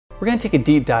we're going to take a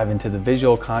deep dive into the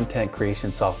visual content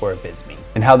creation software Visme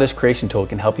and how this creation tool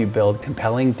can help you build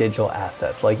compelling digital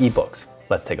assets like ebooks.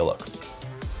 Let's take a look.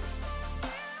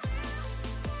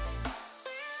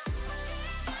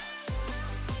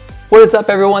 What is up,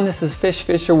 everyone? This is Fish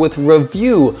Fisher with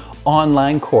Review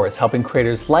Online Course, helping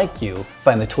creators like you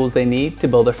find the tools they need to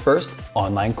build their first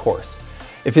online course.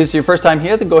 If this is your first time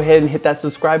here, then go ahead and hit that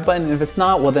subscribe button. And if it's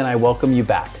not, well, then I welcome you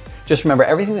back. Just remember,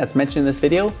 everything that's mentioned in this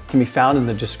video can be found in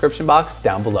the description box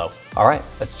down below. All right,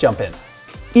 let's jump in.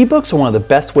 Ebooks are one of the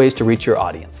best ways to reach your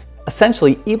audience.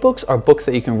 Essentially, ebooks are books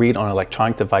that you can read on an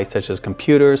electronic device such as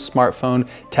computers, smartphone,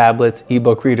 tablets,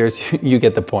 ebook readers, you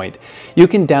get the point. You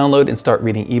can download and start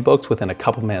reading ebooks within a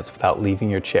couple minutes without leaving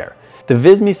your chair. The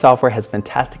Visme software has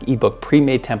fantastic ebook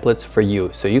pre-made templates for you,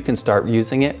 so you can start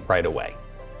using it right away.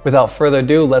 Without further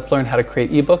ado, let's learn how to create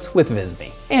ebooks with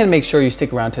Visme. And make sure you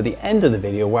stick around to the end of the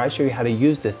video where I show you how to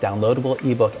use this downloadable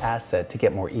ebook asset to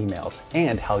get more emails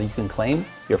and how you can claim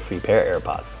your free pair of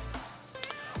AirPods.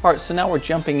 All right, so now we're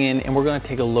jumping in and we're going to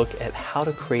take a look at how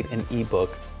to create an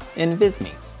ebook in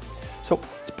Visme. So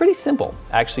it's pretty simple.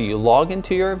 Actually, you log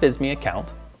into your Visme account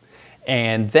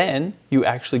and then you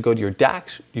actually go to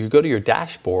your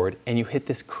dashboard and you hit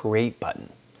this create button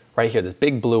right here, this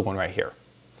big blue one right here.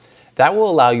 That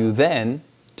will allow you then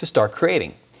to start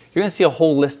creating. You're going to see a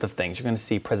whole list of things. You're going to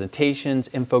see presentations,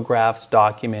 infographics,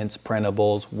 documents,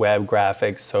 printables, web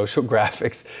graphics, social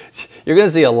graphics. You're going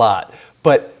to see a lot,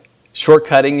 but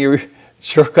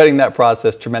shortcutting that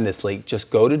process tremendously. Just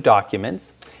go to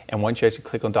Documents, and once you actually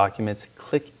click on Documents,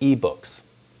 click eBooks.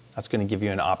 That's going to give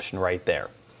you an option right there.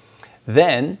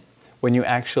 Then, when you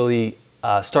actually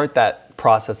start that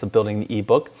process of building the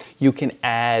ebook, you can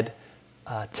add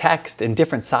text and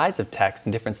different sizes of text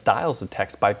and different styles of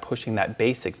text by pushing that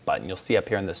Basics button. You'll see up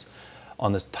here on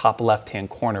this top left-hand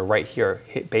corner right here,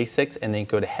 hit Basics and then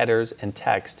go to Headers and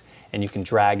Text, and you can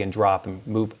drag and drop and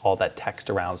move all that text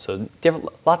around. So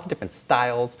lots of different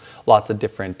styles, lots of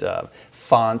different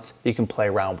fonts you can play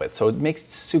around with. So it makes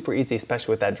it super easy,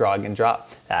 especially with that drag and drop.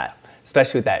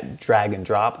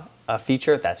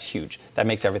 Feature. That's huge. That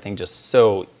makes everything just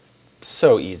so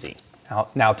easy.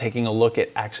 Now taking a look at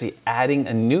actually adding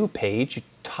a new page,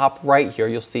 top right here,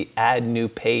 you'll see Add New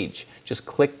Page. Just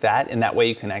click that, and that way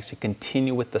you can actually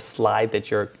continue with the slide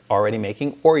that you're already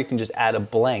making, or you can just add a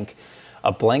blank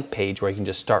page where you can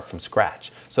just start from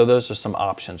scratch. So those are some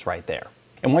options right there.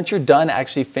 And once you're done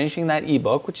actually finishing that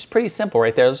ebook, which is pretty simple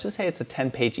right there, let's just say it's a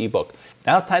 10-page ebook.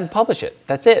 Now it's time to publish it.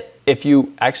 That's it. If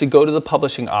you actually go to the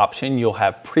publishing option, you'll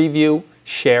have Preview,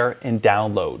 Share, and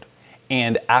Download.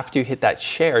 And after you hit that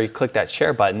share, you click that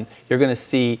share button, you're going to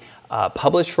see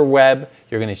Publish for Web,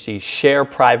 you're going to see Share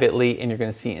Privately, and you're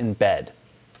going to see Embed.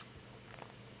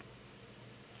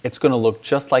 It's going to look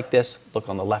just like this. Look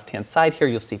on the left-hand side here,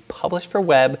 you'll see Publish for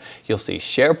Web, you'll see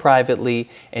Share Privately,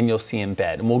 and you'll see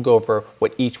Embed. And we'll go over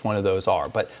what each one of those are.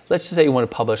 But let's just say you want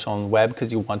to publish on the web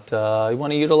because you want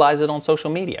to utilize it on social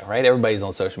media, right? Everybody's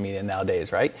on social media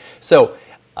nowadays, right? So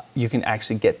you can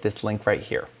actually get this link right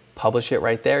here. Publish it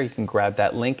right there. You can grab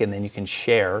that link and then you can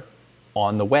share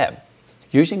on the web.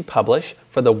 Using Publish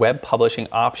for the web publishing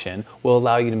option will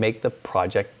allow you to make the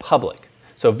project public.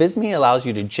 So Visme allows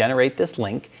you to generate this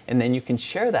link and then you can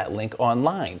share that link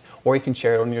online, or you can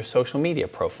share it on your social media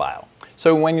profile.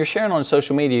 So when you're sharing on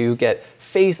social media, you get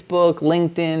Facebook,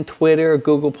 LinkedIn, Twitter,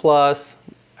 Google+,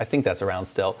 I think that's around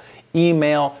still,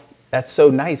 email. That's so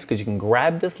nice because you can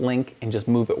grab this link and just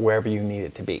move it wherever you need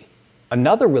it to be.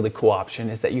 Another really cool option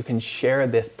is that you can share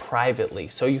this privately.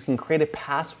 So you can create a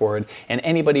password, and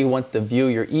anybody who wants to view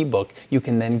your ebook, you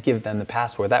can then give them the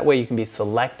password. That way you can be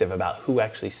selective about who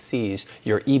actually sees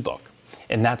your ebook.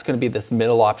 And that's going to be this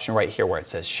middle option right here where it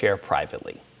says Share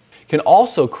Privately. You can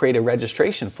also create a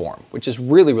registration form, which is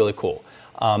really, really cool.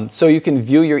 So you can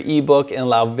view your ebook and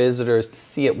allow visitors to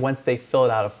see it once they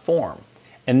fill out a form.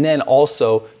 And then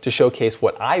also to showcase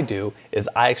what I do is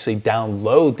I actually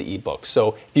download the ebook.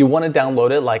 So if you want to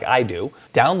download it like I do,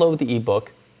 download the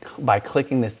ebook by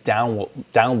clicking this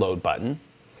download button.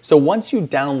 So once you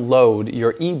download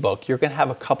your ebook, you're going to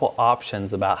have a couple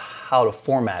options about how to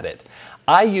format it.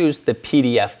 I use the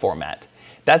PDF format.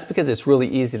 That's because it's really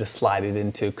easy to slide it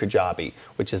into Kajabi,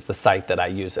 which is the site that I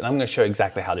use. And I'm going to show you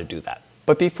exactly how to do that.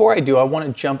 But before I do, I want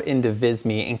to jump into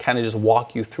Visme and kind of just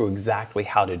walk you through exactly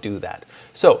how to do that.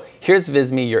 So here's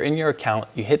Visme, you're in your account,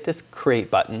 you hit this create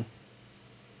button,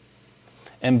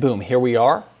 and boom, here we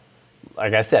are.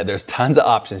 Like I said, there's tons of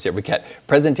options here. We got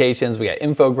presentations, we got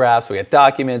infographics, we got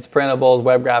documents, printables,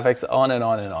 web graphics, on and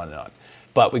on and on and on.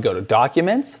 But we go to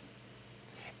Documents,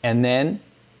 and then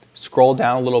scroll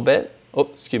down a little bit,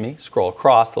 scroll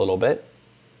across a little bit,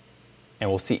 and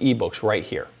we'll see eBooks right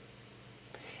here.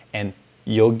 and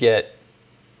you'll get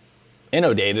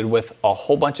inundated with a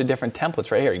whole bunch of different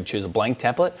templates right here. You can choose a blank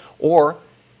template, or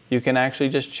you can actually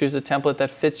just choose a template that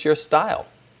fits your style.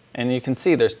 And you can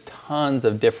see there's tons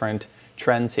of different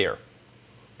trends here.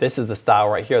 This is the style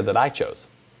right here that I chose.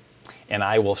 And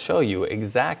I will show you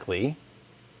exactly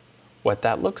what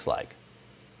that looks like.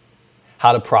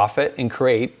 How to profit and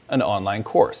create an online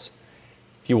course.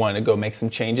 If you want to go make some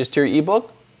changes to your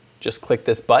ebook, just click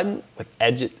this button with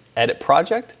Edit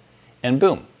Project, and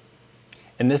boom.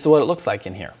 And this is what it looks like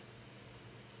in here.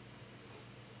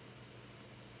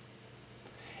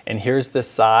 And here's the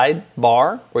side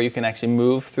bar where you can actually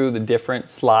move through the different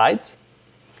slides.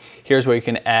 Here's where you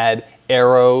can add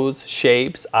arrows,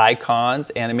 shapes, icons,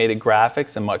 animated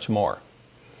graphics, and much more.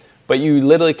 But you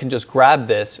literally can just grab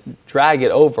this, drag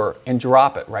it over, and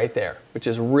drop it right there, which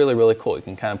is really, really cool. You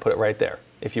can kind of put it right there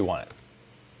if you want it.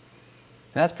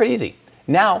 And that's pretty easy.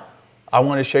 Now, I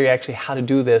want to show you actually how to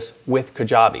do this with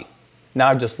Kajabi. Now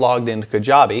I've just logged into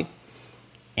Kajabi,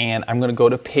 and I'm going to go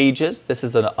to Pages. This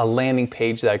is a landing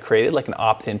page that I created, like an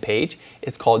opt-in page.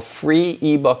 It's called Free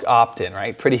eBook Opt-in,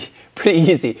 right? Pretty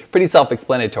easy, pretty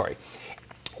self-explanatory.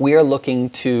 We are looking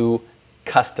to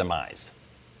customize,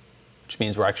 which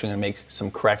means we're actually going to make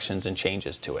some corrections and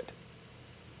changes to it.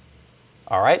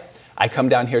 All right, I come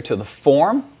down here to the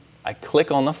form. I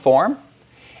click on the form,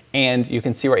 and you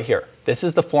can see right here, this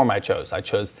is the form I chose. I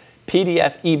chose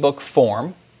PDF ebook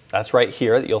form. That's right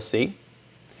here that you'll see.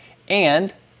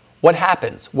 And what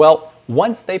happens? Well,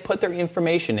 once they put their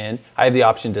information in, I have the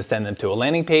option to send them to a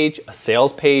landing page, a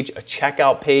sales page, a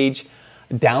checkout page,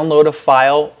 download a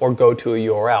file, or go to a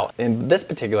URL. In this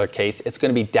particular case, it's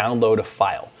going to be download a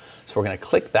file. So we're going to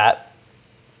click that.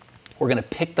 We're going to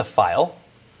pick the file.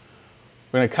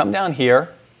 We're going to come down here.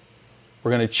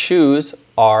 We're going to choose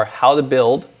our how to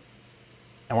build,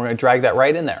 and we're going to drag that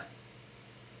right in there.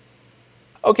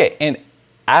 Okay, and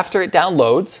after it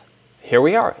downloads, here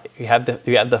we are. You have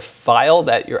the file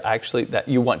that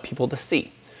you want people to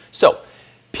see. So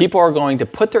people are going to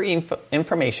put their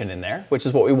information in there, which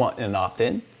is what we want in an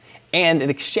opt-in, and in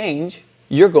exchange,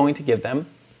 you're going to give them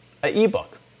an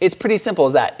ebook. It's pretty simple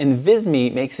as that. And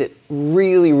Visme makes it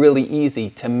really, really easy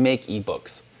to make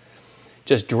ebooks.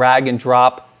 Just drag and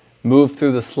drop, move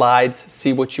through the slides,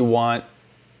 see what you want,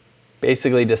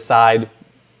 basically decide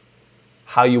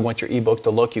how you want your ebook to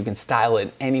look. You can style it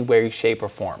in any way, shape, or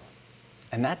form.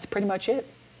 And that's pretty much it.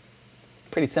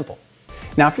 Pretty simple.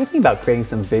 Now, if you're thinking about creating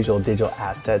some visual digital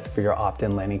assets for your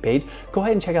opt-in landing page, go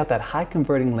ahead and check out that high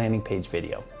converting landing page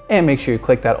video. And make sure you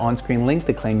click that on-screen link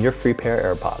to claim your free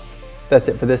pair of AirPods. That's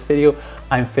it for this video.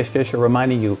 I'm Fish Fisher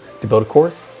reminding you to build a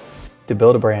course, to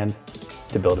build a brand,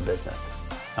 to build a business.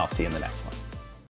 I'll see you in the next one.